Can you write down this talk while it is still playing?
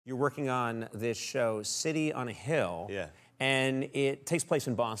You're working on this show, City on a Hill. Yeah. And it takes place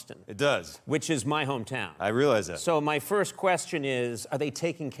in Boston. It does. Which is my hometown. I realize that. So my first question is, are they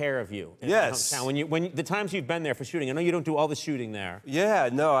taking care of you in Yes. your hometown? When the times you've been there for shooting, I know you don't do all the shooting there. Yeah,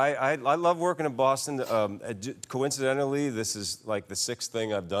 no, I love working in Boston. Coincidentally, this is like the 6th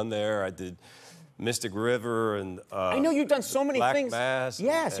thing I've done there. I did Mystic River and I know you've done so many Black things. Mass.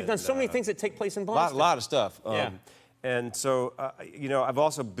 Yes, you've done so many things that take place in Boston. A lot of stuff. Yeah. And so, you know, I've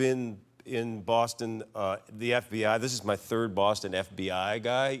also been in Boston, the FBI. This is my 3rd Boston FBI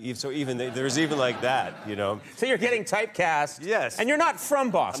guy. So even there's even like that, you know. So you're getting typecast. Yes. And you're not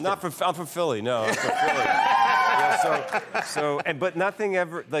from Boston. I'm from Philly. No, I'm from Philly. Yeah, but nothing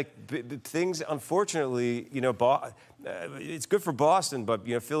ever like things. Unfortunately, you know, it's good for Boston, but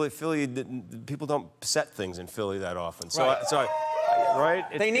you know, Philly, people don't set things in Philly that often. So, Right. Right?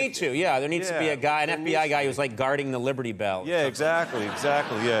 They need to, yeah. There needs to be a guy, an FBI guy who's like guarding the Liberty Bell. Yeah, exactly,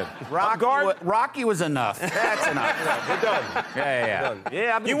 yeah. Rocky was enough. That's enough. We're done. Yeah.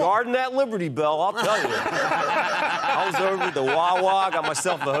 Yeah, I've been guarding that Liberty Bell, I'll tell you. I was over at the Wawa, got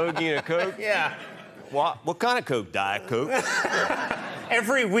myself a hoagie and a Coke. Yeah. What kind of Coke? Diet Coke?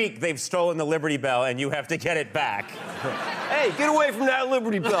 Every week they've stolen the Liberty Bell and you have to get it back. Hey, get away from that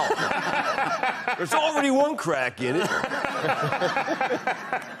Liberty Bell. There's already one crack in it.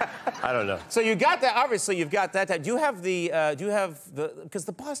 I don't know. So you got that, obviously you've got that. Do you have because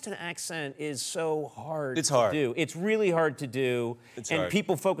the Boston accent is so hard to do. It's really hard to do. And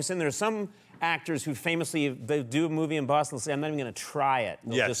people focus in. There's some actors who famously, they do a movie in Boston, they'll say, I'm not even going to try it.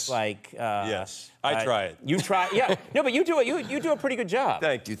 They'll just like... yes, I try it. You try, yeah. No, but you do a pretty good job.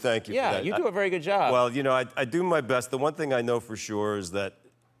 Thank you Yeah, for that. you do a very good job. Well, you know, I do my best. The one thing I know for sure is that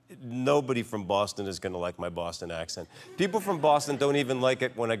nobody from Boston is going to like my Boston accent. People from Boston don't even like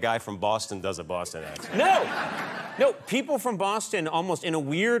it when a guy from Boston does a Boston accent. No, people from Boston almost in a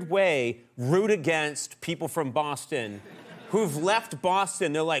weird way root against people from Boston who've left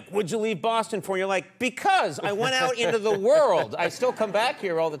Boston. They're like, what'd you leave Boston for? And you're like, because I went out into the world. I still come back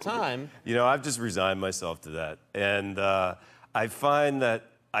here all the time. You know, I've just resigned myself to that. And I find that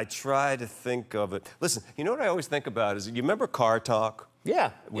I try to think of it. Listen, you know what I always think about is, you remember Car Talk?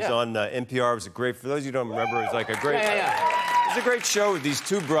 Yeah. It was on NPR. It was a great, for those of you who don't remember, it was like a great... It was a great show with these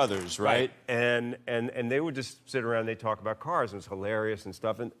 2 brothers, right? And they would just sit around, they talk about cars, and it was hilarious and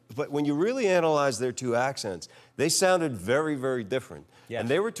stuff. But when you really analyze their 2 accents, they sounded very, very different. Yes. And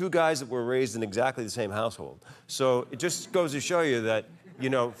they were 2 guys that were raised in exactly the same household. So it just goes to show you that, you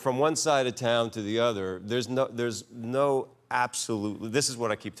know, from one side of town to the other, there's no absolutely. This is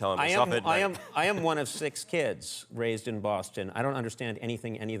what I keep telling myself at night. I am one of 6 kids raised in Boston. I don't understand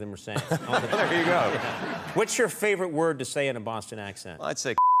anything any of them are saying. There you go. What's your favorite word to say in a Boston accent? Well, I'd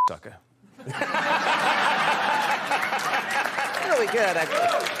say sucker. Really good.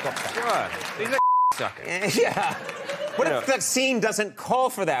 He's a sucker. Yeah. What if the scene doesn't call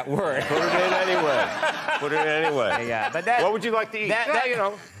for that word? Put it in anyway. Put it in anyway. Yeah, but that... What would you like to eat? You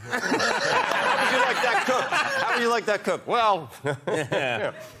know. How would you like that cooked? How would you like that cooked? Well...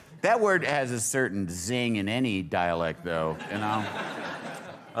 Yeah. That word has a certain zing in any dialect, though, you know?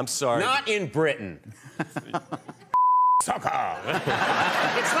 I'm sorry. Not in Britain. Sucker.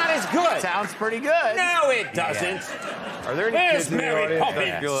 It's not as good. Sounds pretty good. No, it doesn't. Yeah. Are there any Where's kids in the Mary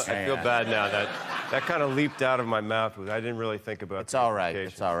audience? Poppins? I feel bad now. That kind of leaped out of my mouth. I didn't really think about it. It's all right.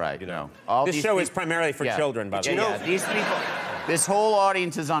 It's all right. You know. This show is primarily for children, by the way. Yeah, these people... This whole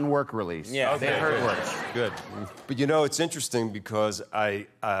audience is on work release. Yeah, they've heard words. Good. But you know, it's interesting because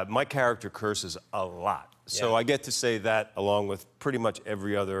my character curses a lot. So I get to say that along with pretty much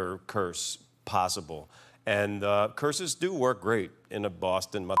every other curse possible. And curses do work great in a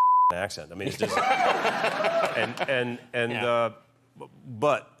Boston accent. I mean, it's just...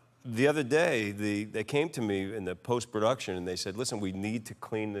 But the other day, they came to me in the post-production and they said, listen, we need to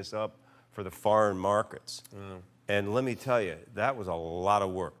clean this up for the foreign markets. And let me tell you, that was a lot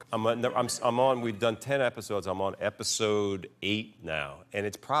of work. We've done 10 episodes. I'm on episode 8 now. And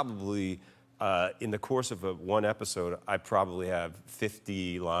it's probably, in the course of one episode, I probably have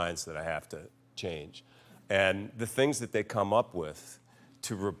 50 lines that I have to change. And the things that they come up with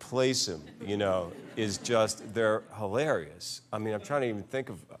to replace him, you know, is just, they're hilarious. I mean, I'm trying to even think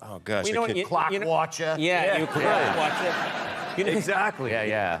of, oh gosh. Clock watcher. Yeah, you clock watcher. You know, exactly.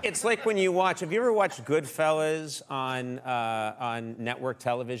 Yeah. It's like when you watch, have you ever watched Goodfellas on network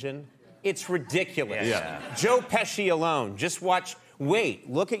television? It's ridiculous. Yeah. Joe Pesci alone, just watch,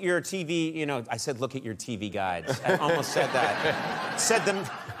 look at your TV, you know, I said look at your TV guides. I almost said that. Said them,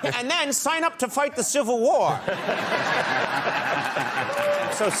 and then sign up to fight the Civil War.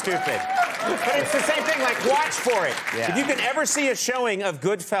 So stupid. But it's the same thing, like, watch for it. Yeah. If you can ever see a showing of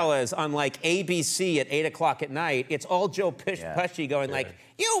Goodfellas on, like, ABC at 8 o'clock at night, it's all Joe Pesci going like,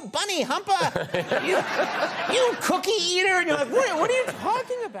 you bunny humper, you cookie eater, and you're like, what are you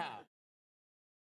talking about?